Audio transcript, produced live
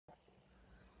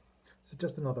So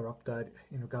just another update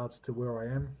in regards to where I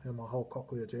am in my whole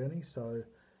cochlear journey. So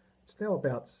it's now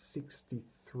about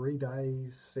 63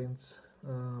 days since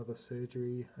the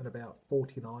surgery and about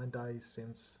 49 days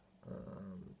since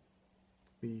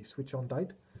the switch on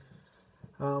date.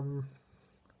 Um,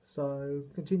 so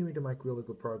continuing to make really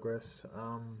good progress.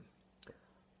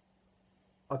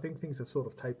 I think things are sort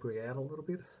of tapering out a little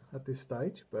bit at this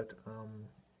stage, but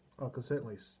I can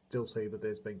certainly still see that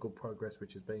there's been good progress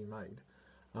which is being made.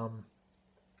 Um,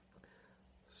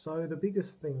 So the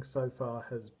biggest thing so far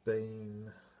has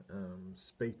been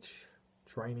speech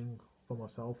training for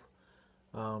myself.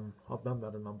 I've done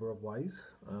that a number of ways.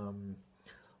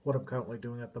 What I'm currently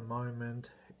doing at the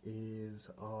moment is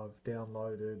I've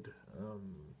downloaded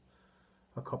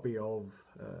a copy of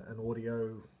an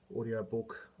audio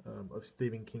book of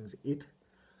Stephen King's It.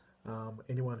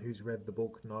 Anyone who's read the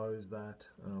book knows that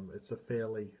it's a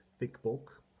fairly thick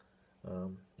book.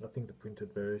 I think the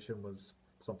printed version was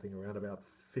something around about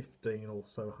 15 or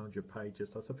so 100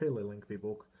 pages, so it's a fairly lengthy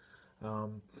book.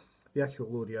 Um, the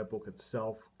actual audio book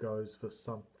itself goes for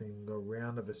something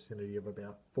around a vicinity of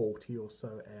about 40 or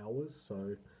so hours,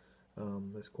 so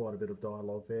there's quite a bit of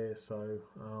dialogue there. So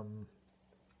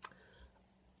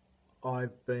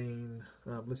I've been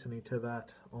listening to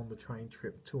that on the train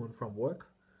trip to and from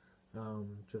work,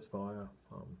 just via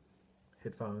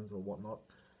headphones or whatnot.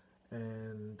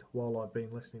 And while I've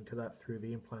been listening to that through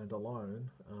the implant alone,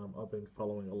 I've been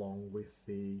following along with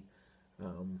the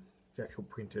actual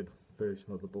printed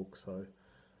version of the book. So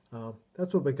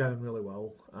that's all been going really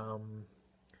well.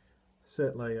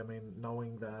 Certainly, I mean,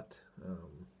 knowing that,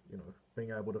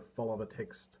 being able to follow the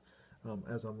text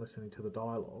as I'm listening to the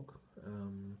dialogue,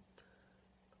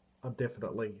 I'm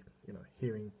definitely,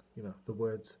 hearing, the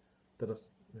words that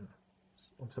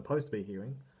I'm supposed to be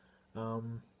hearing.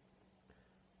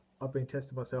 I've been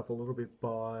testing myself a little bit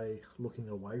by looking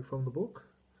away from the book.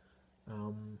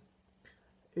 Um,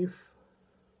 if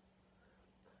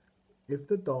if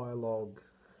the dialogue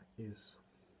is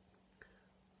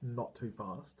not too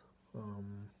fast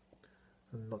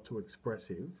and not too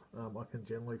expressive, I can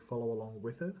generally follow along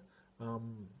with it.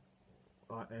 Um,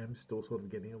 I am still sort of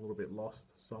getting a little bit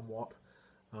lost somewhat.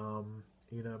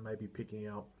 Maybe picking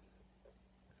out,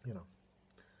 you know,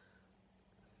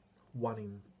 one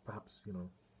in perhaps,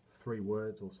 3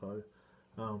 words or so.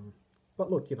 Um, but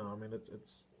look, I mean,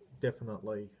 it's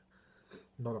definitely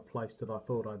not a place that I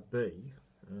thought I'd be.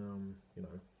 Um, you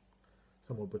know,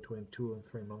 Somewhere between 2 and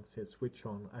 3 months since switch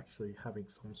on, actually having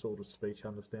some sort of speech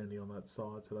understanding on that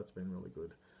side. So that's been really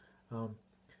good. Um,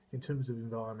 in terms of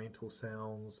environmental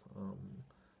sounds,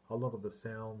 a lot of the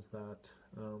sounds that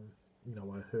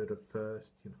I heard at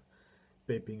first,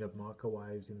 beeping of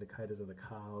microwaves, indicators of the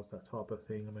cars, that type of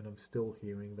thing. I mean, I'm still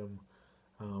hearing them.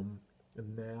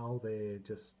 And now they're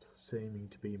just seeming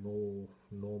to be more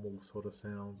normal sort of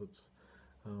sounds. It's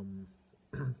um,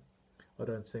 I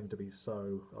don't seem to be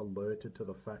so alerted to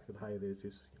the fact that, hey, there's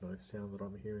this sound that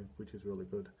I'm hearing, which is really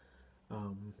good.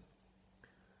 Um,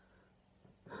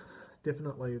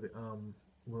 Definitely,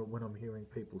 when I'm hearing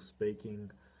people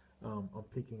speaking, I'm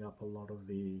picking up a lot of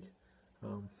the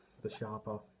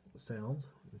sharper sounds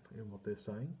in what they're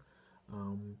saying.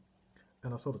 Um,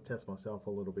 and I sort of test myself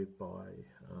a little bit by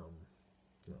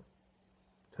you know,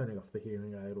 turning off the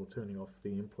hearing aid or turning off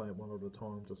the implant one at a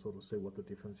time to sort of see what the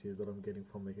difference is that I'm getting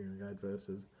from the hearing aid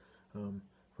versus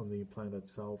from the implant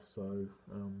itself. So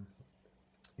I'm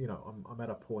at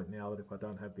a point now that if I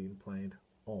don't have the implant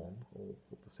on or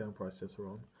with the sound processor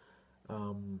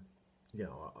on,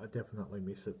 I definitely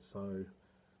miss it. So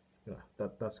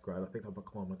that's great. I think I'm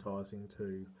acclimatizing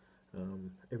to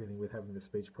everything with having the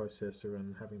speech processor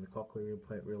and having the cochlear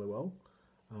implant really well.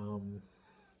 Um,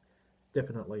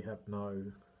 Definitely have no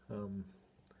um,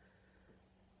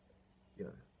 you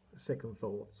know second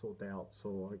thoughts or doubts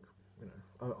or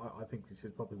I think this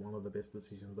is probably one of the best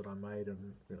decisions that I made,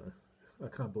 and I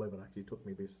can't believe it actually took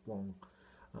me this long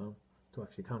um, to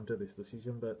actually come to this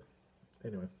decision. But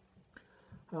anyway,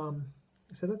 um,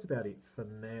 so that's about it for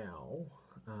now.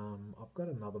 I've got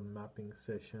another mapping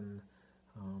session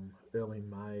early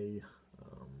May,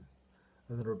 and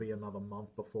then it'll be another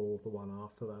month before the one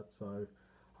after that. So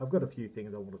I've got a few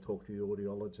things I want to talk to the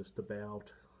audiologist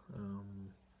about,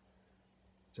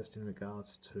 just in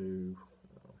regards to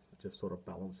just sort of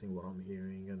balancing what I'm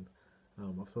hearing. And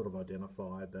I've sort of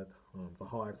identified that the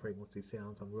higher frequency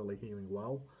sounds I'm really hearing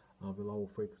well, the lower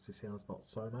frequency sounds not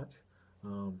so much,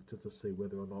 just to see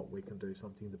whether or not we can do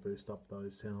something to boost up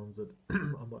those sounds that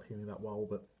I'm not hearing that well.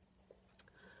 But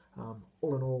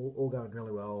all in all going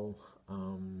really well.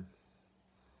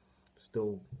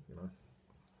 Still,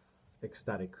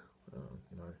 ecstatic,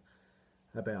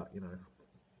 about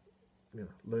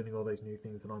learning all these new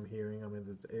things that I'm hearing. I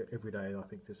mean, every day I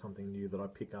think there's something new that I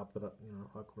pick up that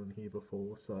I couldn't hear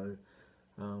before. So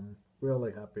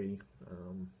really happy.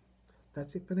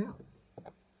 That's it for now.